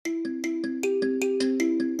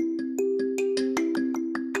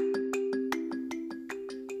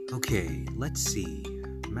Okay, let's see.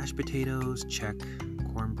 Mashed potatoes, check.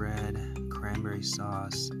 Cornbread, cranberry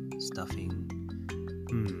sauce, stuffing.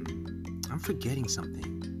 I'm forgetting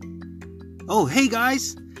something. Oh, hey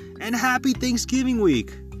guys! And happy Thanksgiving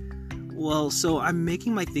week! Well, so I'm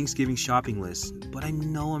making my Thanksgiving shopping list, but I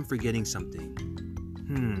know I'm forgetting something.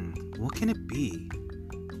 What can it be?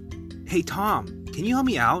 Hey Tom, can you help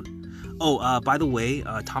me out? Oh, by the way,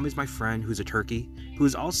 Tom is my friend who's a turkey, who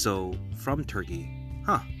is also from Turkey.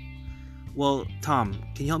 Huh. Well, Tom,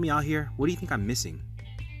 can you help me out here? What do you think I'm missing?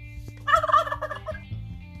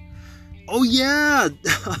 Oh yeah!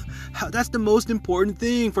 That's the most important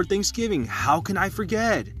thing for Thanksgiving. How can I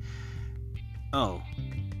forget? Oh,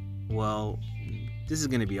 well, this is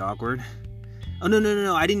gonna be awkward. Oh,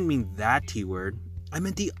 no, I didn't mean that T word. I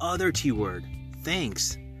meant the other T word.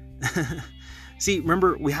 Thanks. See,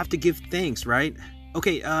 remember, we have to give thanks, right?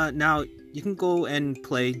 Okay, now you can go and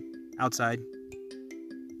play outside.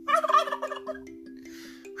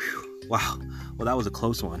 Wow, well, that was a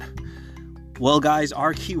close one. Well, guys,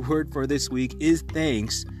 our key word for this week is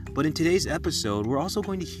thanks. But in today's episode, we're also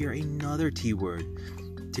going to hear another T word.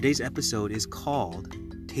 Today's episode is called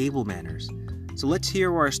table manners. So let's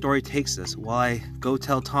hear where our story takes us while I go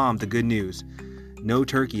tell Tom the good news. No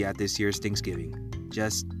turkey at this year's Thanksgiving.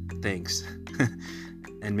 Just thanks.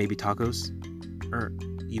 And maybe tacos? Or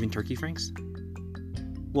even turkey franks?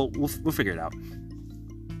 Well, we'll figure it out.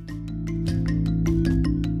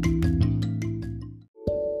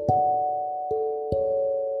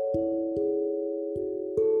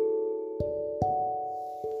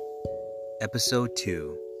 Episode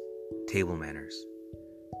 2, Table Manners.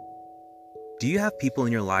 Do you have people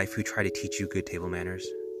in your life who try to teach you good table manners?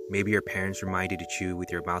 Maybe your parents remind you to chew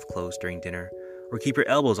with your mouth closed during dinner, or keep your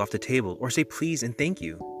elbows off the table, or say please and thank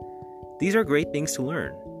you. These are great things to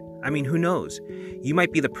learn. I mean, who knows? You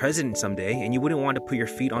might be the president someday, and you wouldn't want to put your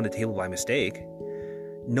feet on the table by mistake.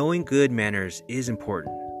 Knowing good manners is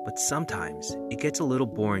important, but sometimes it gets a little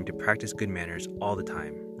boring to practice good manners all the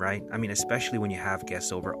time, right? I mean, especially when you have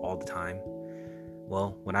guests over all the time.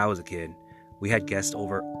 Well, when I was a kid, we had guests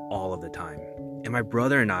over all of the time, and my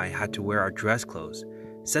brother and I had to wear our dress clothes,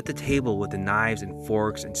 set the table with the knives and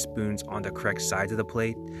forks and spoons on the correct sides of the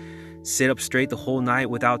plate, sit up straight the whole night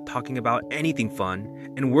without talking about anything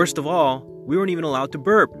fun, and worst of all, we weren't even allowed to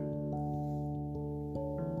burp.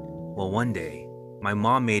 Well, one day, my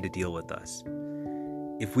mom made a deal with us.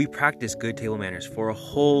 If we practiced good table manners for a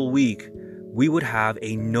whole week, we would have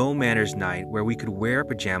a no manners night where we could wear our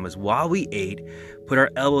pajamas while we ate, put our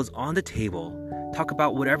elbows on the table, talk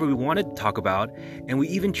about whatever we wanted to talk about, and we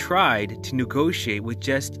even tried to negotiate with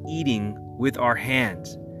just eating with our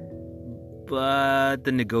hands. But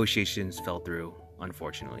the negotiations fell through,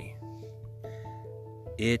 unfortunately.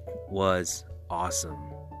 It was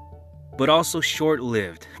awesome, but also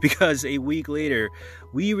short-lived, because a week later,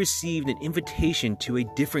 we received an invitation to a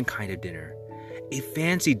different kind of dinner. A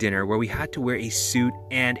fancy dinner where we had to wear a suit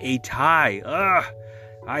and a tie. Ugh,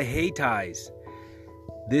 I hate ties.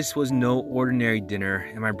 This was no ordinary dinner,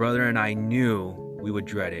 and my brother and I knew we would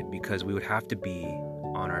dread it because we would have to be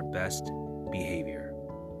on our best behavior.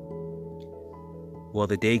 Well,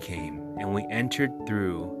 the day came, and we entered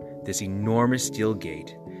through this enormous steel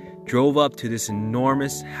gate, drove up to this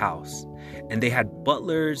enormous house, and they had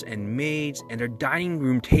butlers and maids, and their dining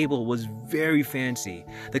room table was very fancy,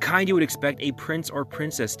 the kind you would expect a prince or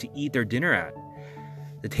princess to eat their dinner at.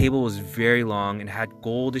 The table was very long and had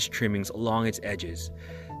goldish trimmings along its edges.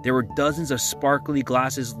 There were dozens of sparkly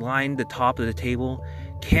glasses lined the top of the table.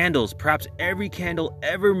 Candles, perhaps every candle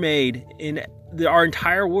ever made in our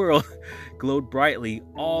entire world, glowed brightly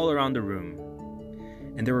all around the room.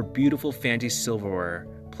 And there were beautiful fancy silverware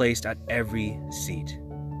placed at every seat.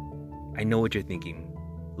 I know what you're thinking.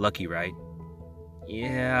 Lucky, right?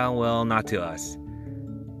 Yeah, well, not to us.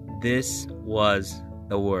 This was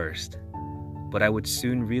the worst. But I would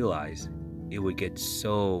soon realize it would get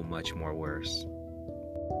so much more worse.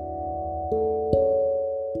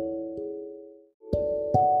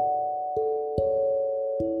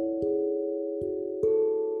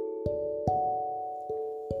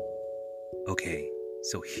 Okay,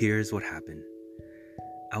 so here's what happened.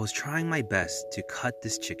 I was trying my best to cut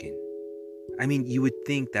this chicken. I mean, you would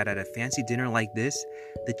think that at a fancy dinner like this,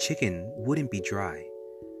 the chicken wouldn't be dry.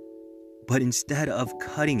 But instead of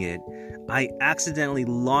cutting it, I accidentally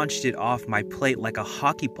launched it off my plate like a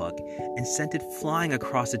hockey puck and sent it flying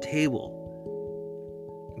across the table.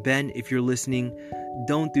 Ben, if you're listening,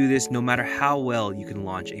 don't do this no matter how well you can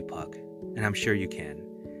launch a puck, and I'm sure you can.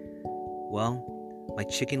 Well, my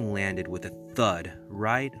chicken landed with a thud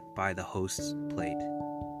right by the host's plate.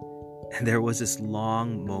 And there was this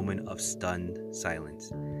long moment of stunned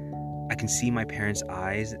silence. I can see my parents'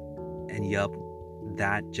 eyes, and yup,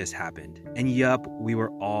 that just happened. And yup, we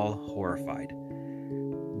were all horrified.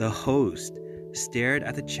 The host stared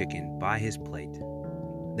at the chicken by his plate.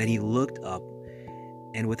 Then he looked up,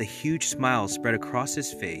 and with a huge smile spread across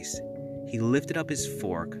his face, he lifted up his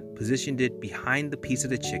fork, positioned it behind the piece of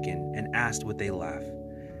the chicken, and asked with a laugh,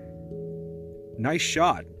 "Nice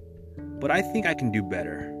shot, but I think I can do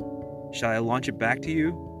better. Shall I launch it back to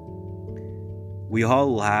you?" We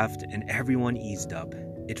all laughed and everyone eased up.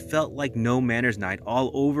 It felt like No Manners Night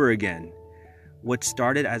all over again. What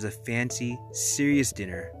started as a fancy, serious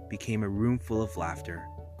dinner became a room full of laughter,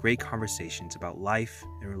 great conversations about life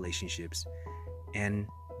and relationships, and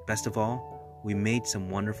best of all, we made some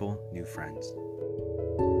wonderful new friends.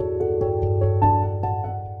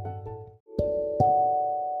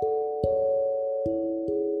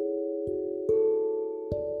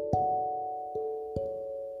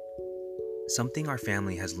 Something our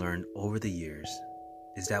family has learned over the years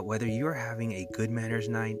is that whether you are having a good manners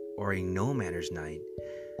night or a no manners night,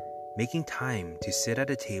 making time to sit at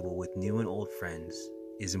a table with new and old friends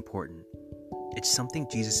is important. It's something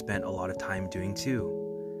Jesus spent a lot of time doing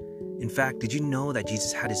too. In fact, did you know that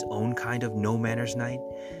Jesus had his own kind of no manners night?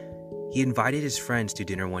 He invited his friends to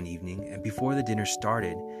dinner one evening, and before the dinner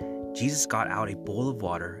started, Jesus got out a bowl of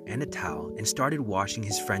water and a towel and started washing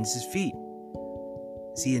his friends' feet.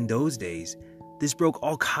 See, in those days, this broke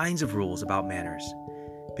all kinds of rules about manners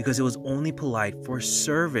because it was only polite for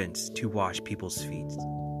servants to wash people's feet.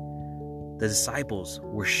 The disciples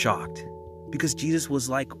were shocked because Jesus was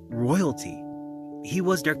like royalty. He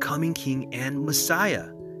was their coming king and Messiah.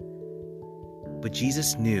 But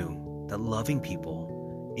Jesus knew that loving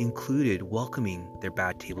people included welcoming their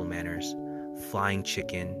bad table manners, flying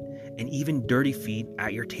chicken, and even dirty feet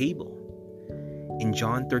at your table. In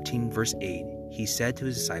John 13, verse 8, he said to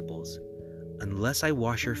his disciples, "Unless I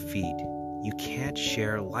wash your feet, you can't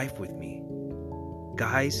share life with me."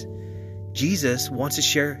 Guys, Jesus wants to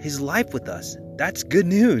share his life with us. That's good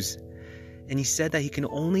news. And he said that he can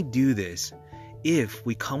only do this if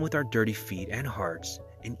we come with our dirty feet and hearts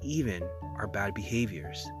and even our bad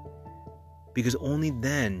behaviors. Because only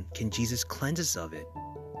then can Jesus cleanse us of it.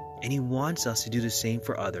 And he wants us to do the same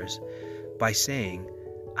for others by saying,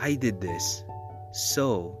 "I did this,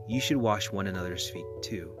 so you should wash one another's feet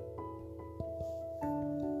too."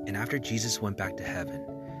 And after Jesus went back to heaven,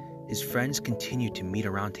 his friends continued to meet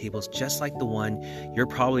around tables just like the one you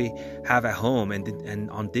probably have at home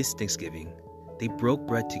and on this Thanksgiving. They broke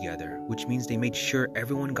bread together, which means they made sure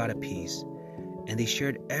everyone got a piece, and they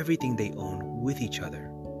shared everything they owned with each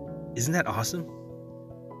other. Isn't that awesome?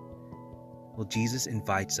 Well, Jesus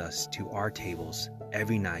invites us to our tables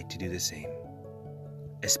every night to do the same,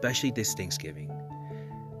 especially this Thanksgiving.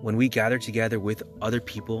 When we gather together with other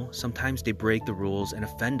people, sometimes they break the rules and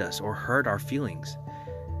offend us or hurt our feelings.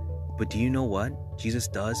 But do you know what Jesus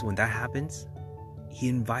does when that happens? He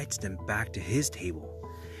invites them back to his table,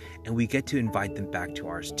 and we get to invite them back to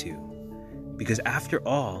ours too. Because after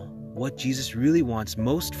all, what Jesus really wants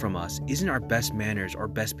most from us isn't our best manners or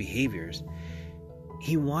best behaviors.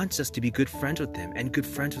 He wants us to be good friends with him and good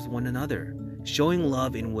friends with one another, showing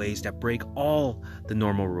love in ways that break all the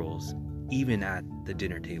normal rules, even at the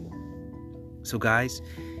dinner table. So guys,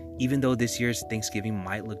 even though this year's Thanksgiving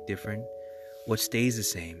might look different, what stays the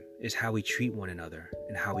same is how we treat one another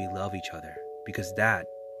and how we love each other, because that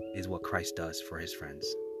is what Christ does for his friends.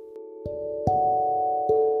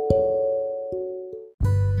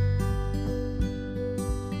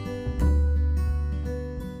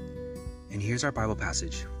 And here's our Bible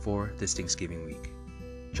passage for this Thanksgiving week.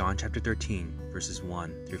 John chapter 13, verses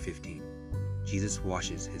 1 through 15. Jesus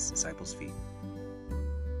washes his disciples' feet.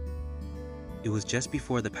 It was just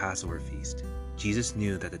before the Passover feast. Jesus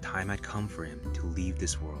knew that the time had come for him to leave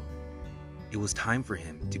this world. It was time for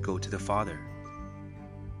him to go to the Father.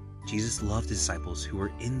 Jesus loved his disciples who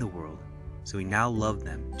were in the world, so he now loved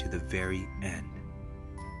them to the very end.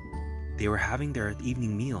 They were having their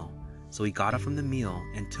evening meal, so he got up from the meal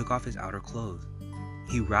and took off his outer clothes.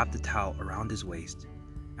 He wrapped the towel around his waist.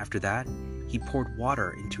 After that, he poured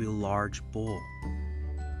water into a large bowl.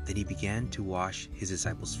 Then he began to wash his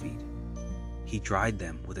disciples' feet. He dried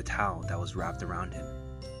them with a towel that was wrapped around him.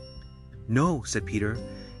 "No," said Peter,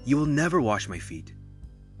 "you will never wash my feet."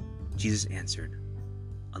 Jesus answered,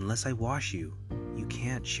 "Unless I wash you, you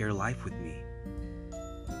can't share life with me."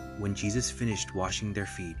 When Jesus finished washing their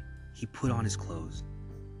feet, he put on his clothes.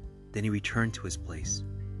 Then he returned to his place.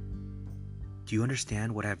 "Do you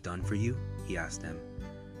understand what I have done for you?" he asked them.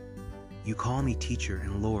 "You call me teacher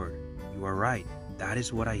and Lord. You are right, that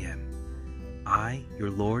is what I am. I, your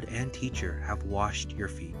Lord and teacher, have washed your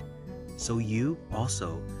feet. So you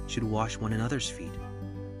also should wash one another's feet.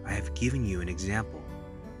 I have given you an example.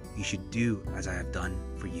 You should do as I have done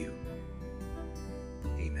for you.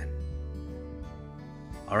 Amen.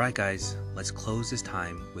 All right, guys, let's close this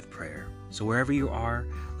time with prayer. So wherever you are,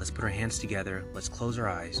 let's put our hands together, let's close our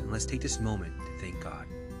eyes, and let's take this moment to thank God.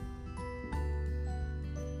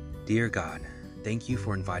 Dear God, thank you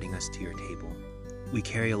for inviting us to your table. We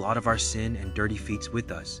carry a lot of our sin and dirty feet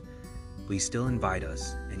with us, but you still invite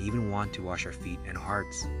us and even want to wash our feet and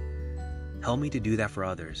hearts. Help me to do that for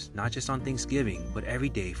others, not just on Thanksgiving, but every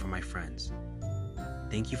day for my friends.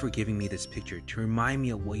 Thank you for giving me this picture to remind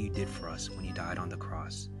me of what you did for us when you died on the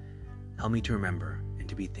cross. Help me to remember and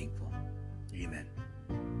to be thankful. Amen.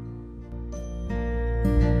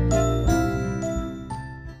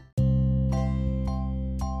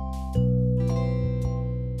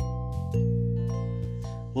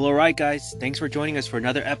 Well, alright guys, thanks for joining us for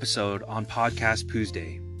another episode on Podcast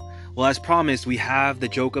Tuesday. Well, as promised, we have the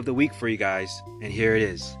joke of the week for you guys, and here it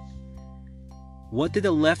is. What did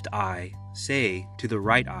the left eye say to the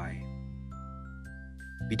right eye?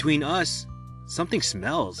 Between us, something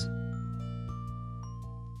smells.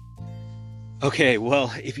 Okay,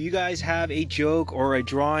 well, if you guys have a joke or a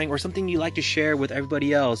drawing or something you'd like to share with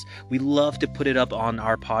everybody else, we love to put it up on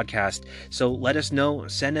our podcast. So let us know,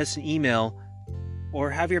 send us an email, or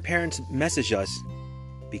have your parents message us.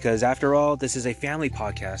 Because after all, this is a family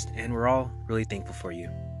podcast and we're all really thankful for you.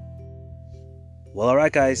 Well,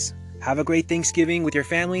 alright guys, have a great Thanksgiving with your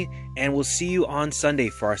family and we'll see you on Sunday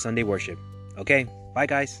for our Sunday worship. Okay, bye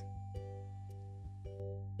guys.